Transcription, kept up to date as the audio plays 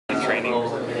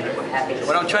training?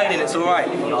 When I'm training, it's alright.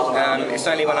 It's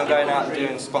only when I'm going out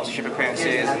doing sponsorship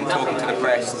appearances and talking to the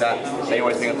press that they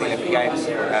always think of the Olympic Games.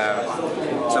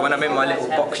 So when I'm in my little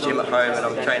box gym at home and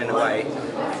I'm training away,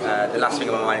 the last thing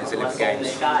on my mind is the Olympic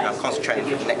Games. I'm concentrating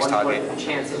for the next target.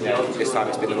 This time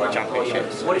it's been the World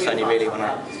Championships. It's only really when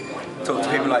I talk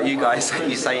to people like you guys that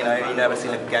you say, you never see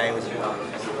Olympic Games and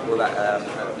all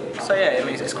that. So yeah, I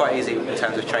mean, it's quite easy in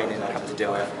terms of training and having to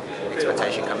deal with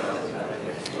expectation coming up.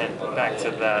 And back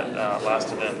to that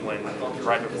last event, when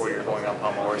right before you're going on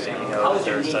pommel horsing, you know that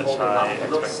there are such high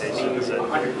expectations, and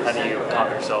how do you calm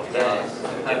yourself down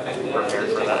and get prepared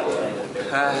for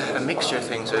that? A mixture of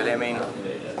things, really. I mean,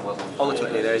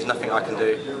 ultimately there is nothing I can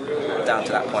do down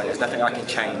to that point. There's nothing I can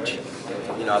change.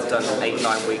 I've done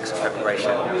 8-9 weeks of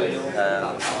preparation.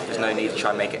 There's no need to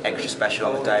try and make it extra special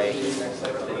on the day.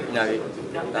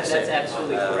 That's it.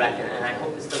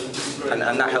 And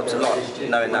that helps a lot,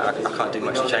 knowing that I can't do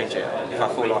much to change it. If I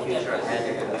fall off,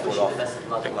 I fall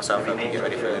off. Pick myself up and get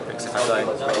ready for the Olympics. If I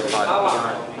don't, I'll be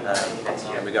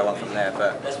fine. And we go on from there.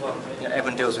 But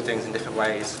everyone deals with things in different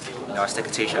ways. I stick a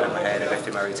t-shirt in my head, I go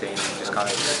through my routine, and just kind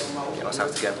of get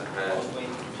myself together.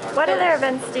 What other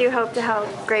events do you hope to help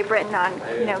Great Britain on?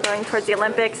 Going towards the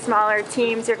Olympics, smaller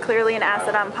teams, you're clearly an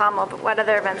asset on pommel, but what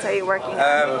other events are you working on?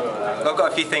 I've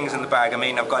got a few things in the bag. I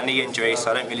mean, I've got a knee injury,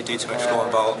 so I don't really do too much floor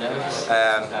involved.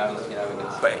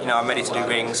 But I'm ready to do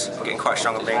rings. I'm getting quite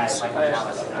strong at rings.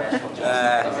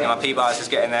 My P-bar is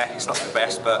just getting there. It's not the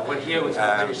best, but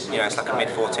it's like a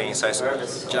mid-14. So do you know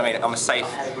what I mean? I'm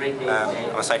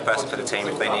a safe person for the team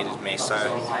if they needed me. So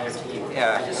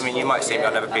yeah, I mean, you might see me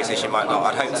on other pieces, you might not.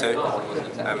 I'd hope to.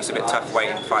 It's a bit tough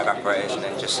waiting 5 apparatus and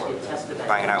then just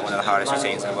banging out one of the hardest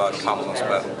routines in the world, pommels.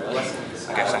 But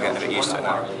I guess I'm getting a bit used to it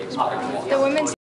now. The women's